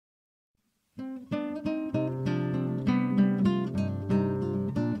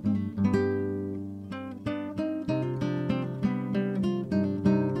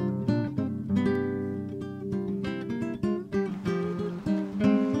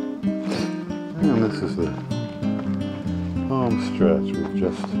And this is the home stretch. We've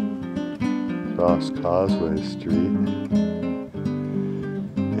just crossed Causeway Street.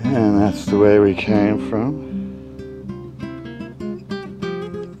 And that's the way we came from.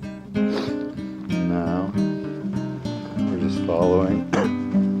 Now we're just following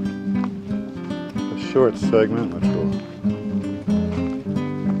a short segment which will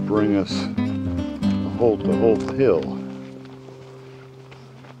bring us to Holt Hill.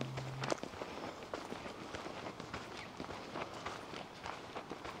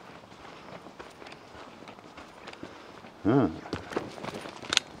 Huh.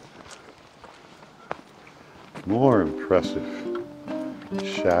 More impressive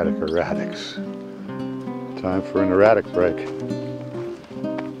Shattuck erratics. Time for an erratic break.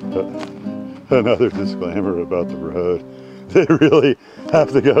 Another disclaimer about the road. They really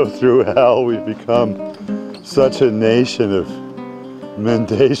have to go through hell. We've become such a nation of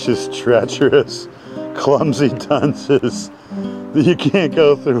mendacious, treacherous, clumsy dunces that you can't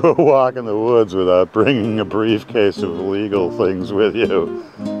go through a walk in the woods without bringing a briefcase of legal things with you.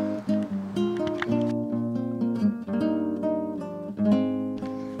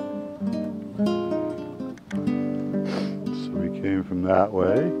 Came from that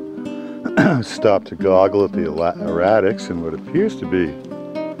way, stopped to goggle at the erratics and what appears to be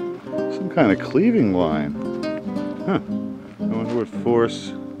some kind of cleaving line. Huh. I wonder what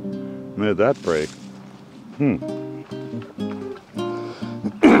force made that break.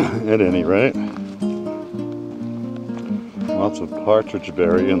 At any rate, lots of partridge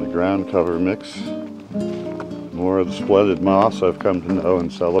berry in the ground cover mix. More of the splendid moss I've come to know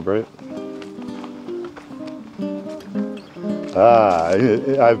and celebrate.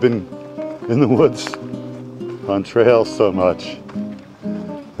 I've been in the woods on trails so much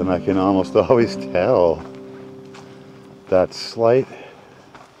that I can almost always tell that slight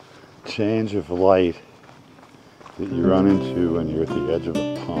change of light that you run into when you're at the edge of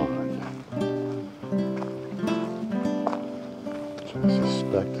a pond, which I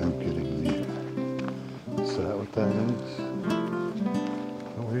suspect I'm getting near. Is that what that is?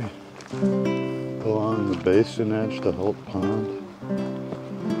 Are we along the basin edge to Holt Pond?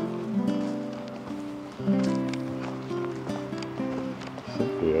 I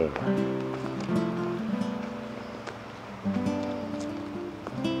think we are.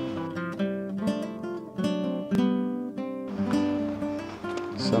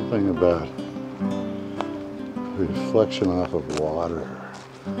 Something about reflection off of water.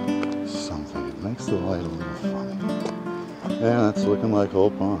 Something. It makes the light a little funny. Yeah, that's looking like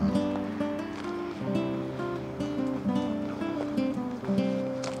Holt Pond.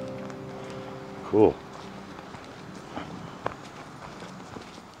 Cool.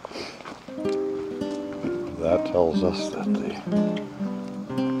 That tells us that the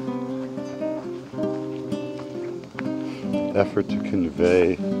effort to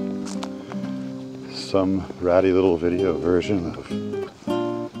convey some ratty little video version of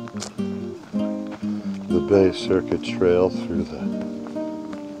the Bay Circuit Trail through the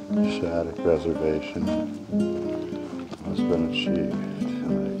Shattuck Reservation has been achieved.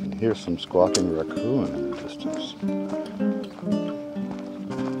 Hear some squawking raccoon in the distance.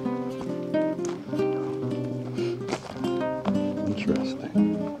 Interesting.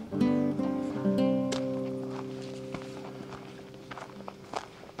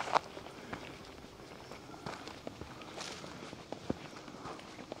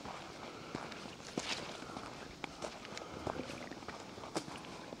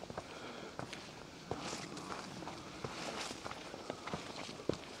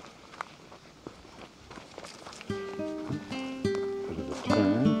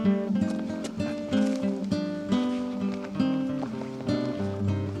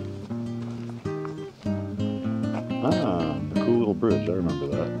 The cool little bridge, I remember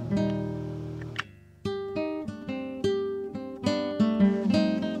that.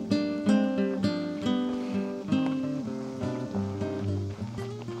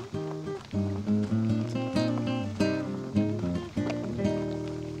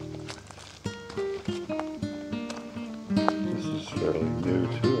 This is fairly new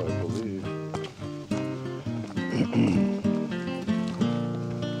too, I believe.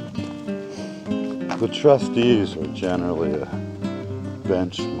 The trustees are generally a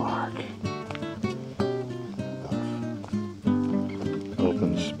benchmark of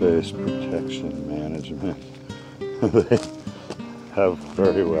open space protection management. They have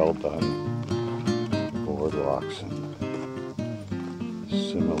very well done boardwalks and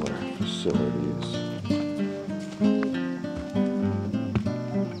similar facilities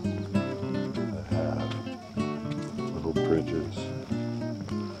that have little bridges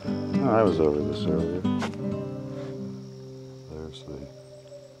Oh, I was over this earlier. There's the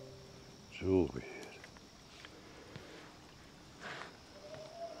jewelweed.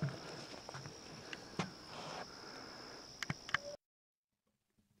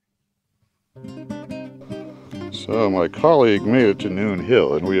 So my colleague made it to Noon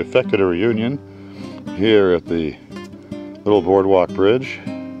Hill, and we effected a reunion here at the little boardwalk bridge.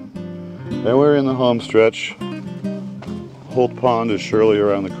 And we're in the home stretch. Holt Pond is surely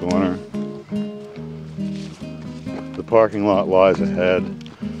around the corner. The parking lot lies ahead,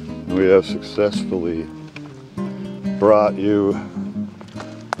 and we have successfully brought you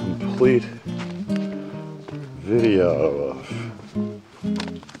complete video of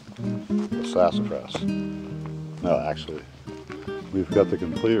the sassafras. No, actually, we've got the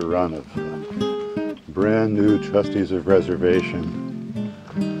complete run of brand new Trustees of Reservation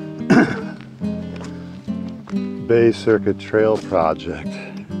Bay Circuit Trail project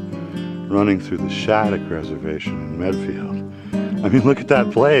running through the Shattuck Reservation in Medfield. I mean, look at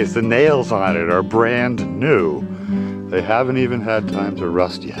that place. The nails on it are brand new. They haven't even had time to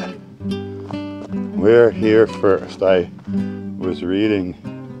rust yet. We're here first. I was reading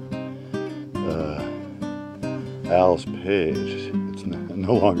Al's page. It's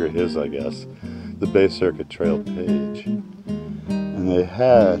no longer his, I guess. The Bay Circuit Trail page. And they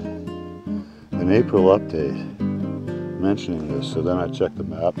had an April update mentioning this, so then I checked the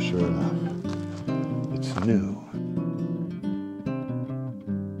map. Sure enough, it's new.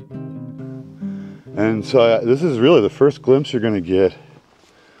 And so this is really the first glimpse you're going to get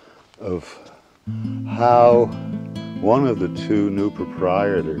of how one of the two new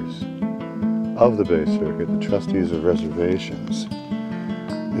proprietors of the Bay Circuit, the Trustees of Reservations,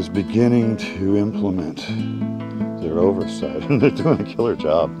 is beginning to implement their oversight, and they're doing a killer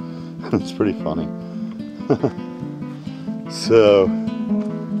job. It's pretty funny. So,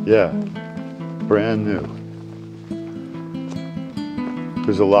 yeah, brand new.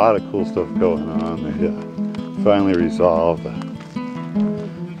 There's a lot of cool stuff going on. They finally resolved a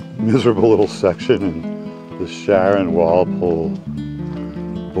miserable little section in the Sharon-Walpole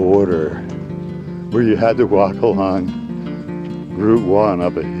border where you had to walk along Route 1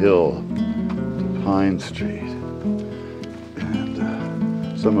 up a hill to Pine Street.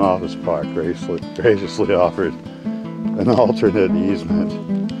 And some office park graciously offered an alternate easement,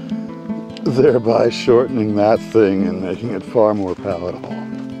 thereby shortening that thing and making it far more palatable.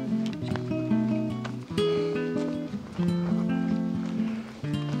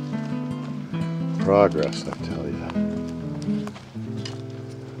 Progress, I tell you.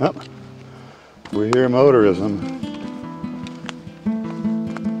 Oh, we hear motorism.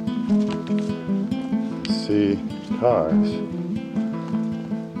 See cars.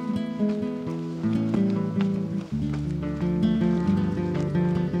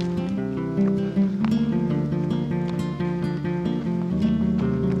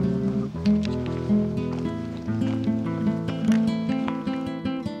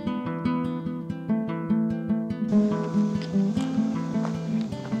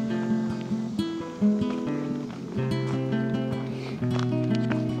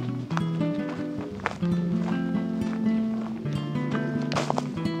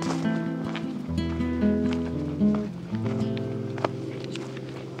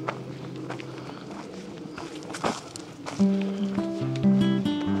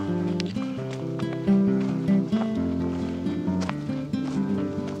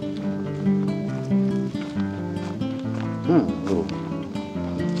 Little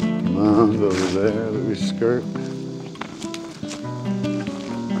mound over there that we skirt.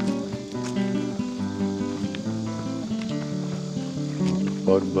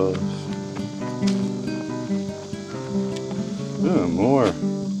 Bug buzz. Oh, more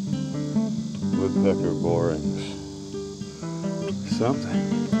woodpecker borings. Something.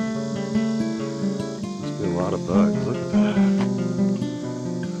 Must be a lot of bugs. Look at that.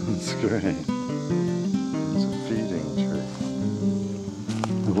 That's great. It's a feeding tree.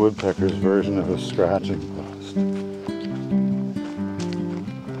 The woodpecker's version of a scratching post.